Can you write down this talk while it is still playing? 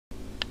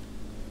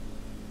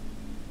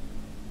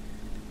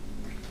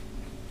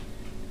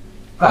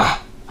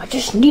I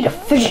just need a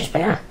fidget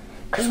spinner.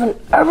 Because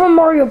whenever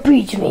Mario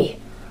beats me,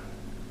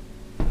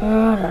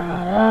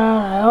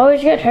 I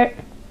always get hurt.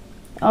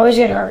 I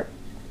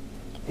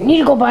need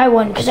to go buy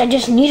one because I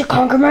just need to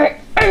conquer my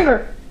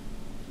anger.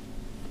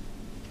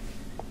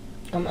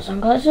 Got my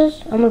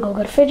sunglasses. I'm gonna go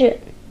get a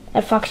fidget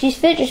at Foxy's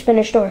fidget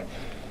spinner store.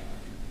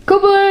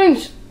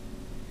 Couplings!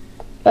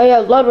 Oh yeah,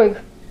 Ludwig.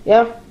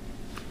 Yeah?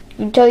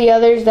 You tell the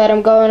others that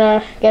I'm going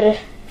to get a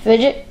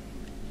fidget?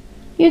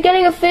 You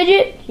getting a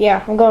fidget?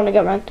 Yeah, I'm going to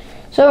get one.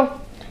 So,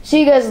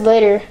 see you guys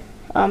later.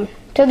 Tell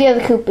the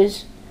other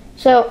Koopas.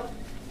 So,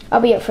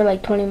 I'll be up for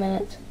like 20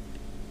 minutes.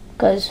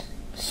 Because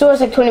the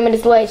store's like 20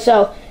 minutes late,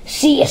 so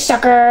see ya,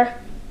 sucker!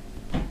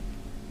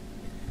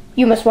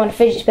 You must want a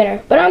fidget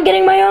spinner, but I'm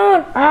getting my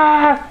own!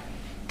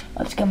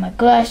 Let's get my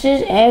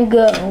glasses and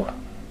go.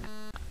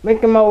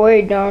 Making my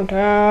way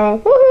downtown.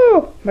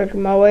 Woohoo!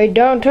 Making my way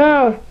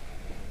downtown.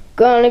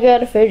 Gonna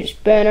get a fidget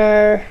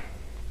spinner.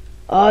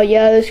 Oh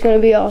yeah, this is gonna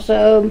be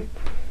awesome.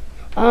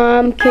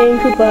 I'm King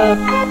Koopa.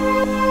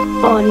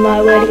 On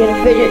my way to get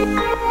a fidget.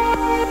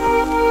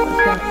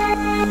 Let's go.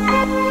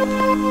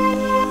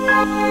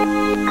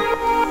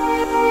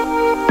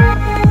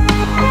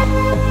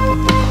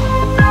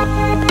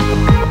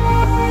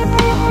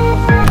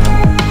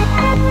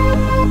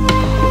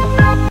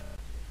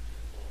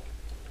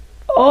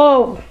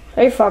 Oh,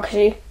 hey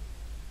Foxy.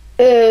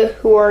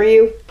 Who are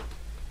you?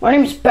 My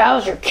name's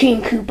Bowser,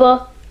 King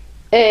Koopa.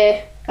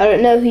 I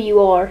don't know who you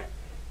are.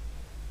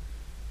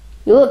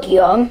 You look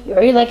young.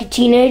 Are you like a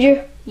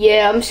teenager?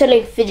 Yeah, I'm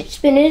selling fidget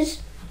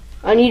spinners.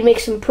 I need to make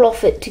some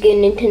profit to get a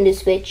Nintendo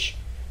Switch.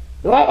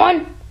 You want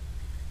one?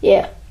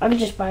 Yeah, I can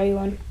just buy you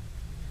one.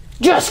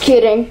 Just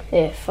kidding.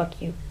 Yeah, fuck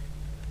you.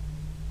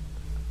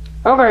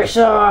 Okay,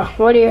 so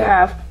what do you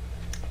have?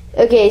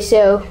 Okay,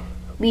 so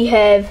we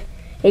have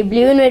a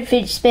blue and red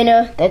fidget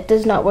spinner that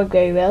does not work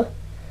very well.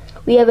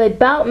 We have a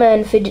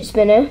Batman fidget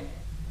spinner.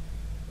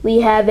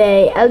 We have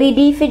a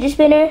LED fidget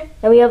spinner,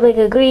 and we have like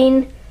a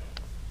green,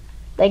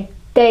 like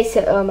this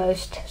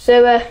almost.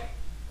 So,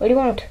 what do you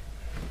want?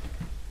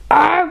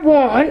 I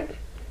want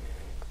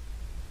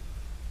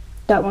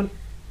that one.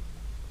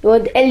 You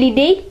want the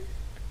LED?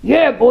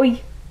 Yeah,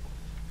 boy.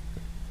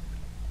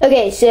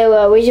 Okay,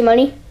 so where's your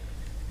money?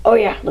 Oh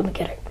yeah, let me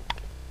get it.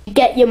 You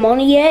get your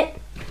money yet?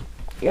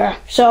 Yeah.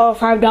 So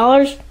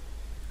 $5?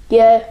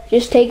 Yeah,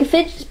 just take a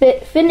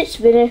fidget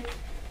spinner.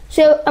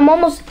 So I'm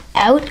almost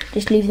out.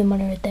 Just leave the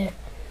money right there.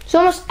 So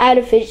almost out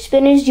of fidget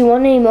spinners. Do you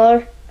want any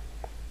more?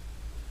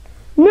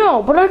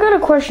 No, but I got a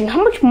question.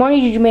 How much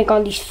money did you make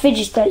on these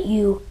fidgets that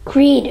you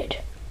created?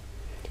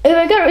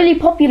 I got really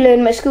popular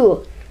in my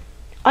school.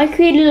 I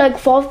created like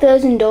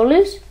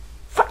 $5,000.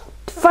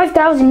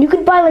 5,000. You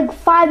could buy like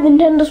 5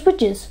 Nintendo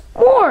Switches.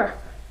 More.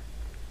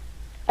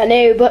 I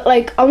know, but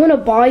like I want to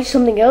buy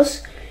something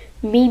else.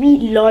 Maybe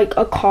like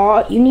a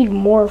car. You need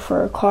more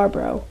for a car,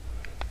 bro.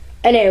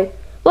 I know.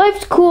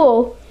 Life's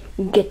cool.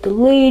 You get the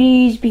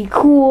ladies, be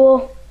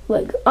cool.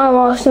 Like, I'm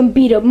awesome,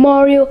 beat up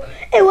Mario.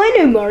 Oh, I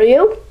know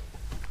Mario.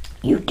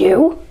 You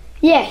do?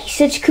 Yeah, he's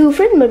such a cool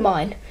friend of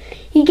mine.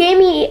 He gave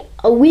me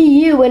a Wii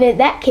U when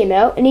that came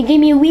out, and he gave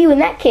me a Wii when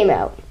that came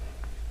out.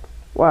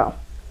 Wow.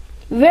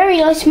 Very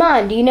nice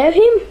man. Do you know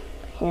him?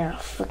 Yeah, I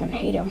fucking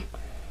hate him.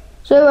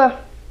 So,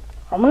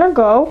 I'm gonna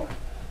go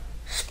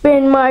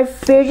spin my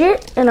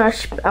fidget, and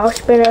I'll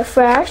spin it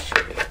fast,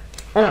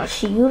 and I'll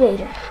see you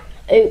later.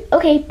 Oh,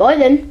 okay, bye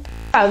then.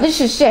 Oh,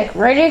 this is sick,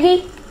 right,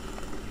 Iggy?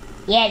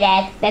 Yeah,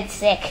 Dad, that's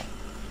sick.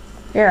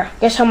 Here,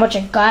 guess how much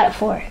I got it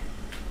for?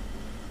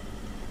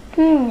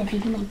 If you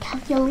do my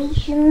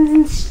calculations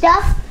and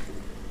stuff,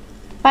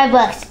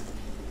 $5.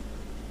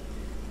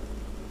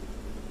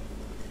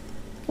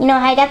 You know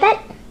how I got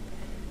that?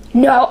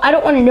 No, I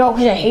don't want to know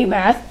because I hate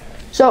math.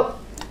 So,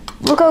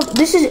 look how,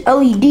 this is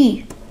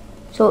LED.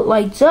 So it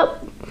lights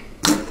up.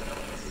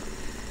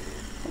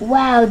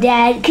 Wow,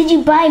 Dad, could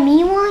you buy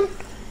me one?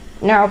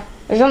 No,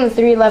 there's only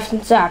 3 left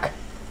in stock.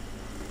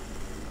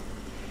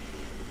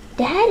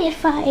 Dad,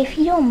 if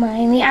you don't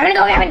mind me, I'm gonna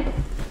go get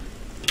one.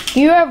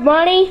 Do you have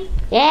money?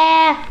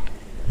 Yeah.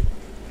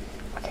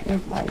 Okay,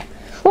 never mind.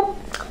 Well,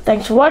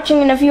 thanks for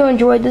watching, and if you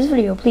enjoyed this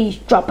video, please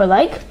drop a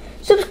like,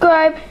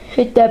 subscribe,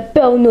 hit that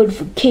bell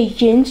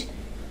notifications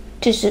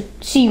to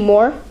see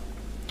more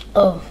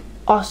of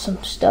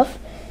awesome stuff,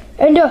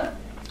 and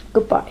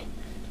goodbye.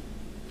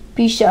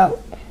 Peace out.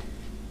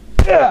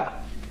 Yeah.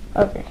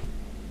 Okay.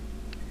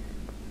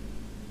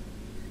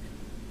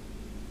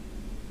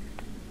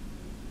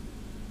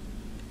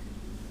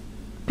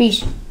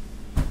 Peace.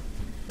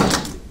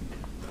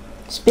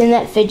 Spin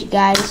that fidget,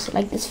 guys.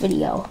 Like this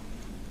video.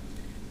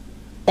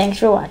 Thanks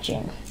for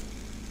watching.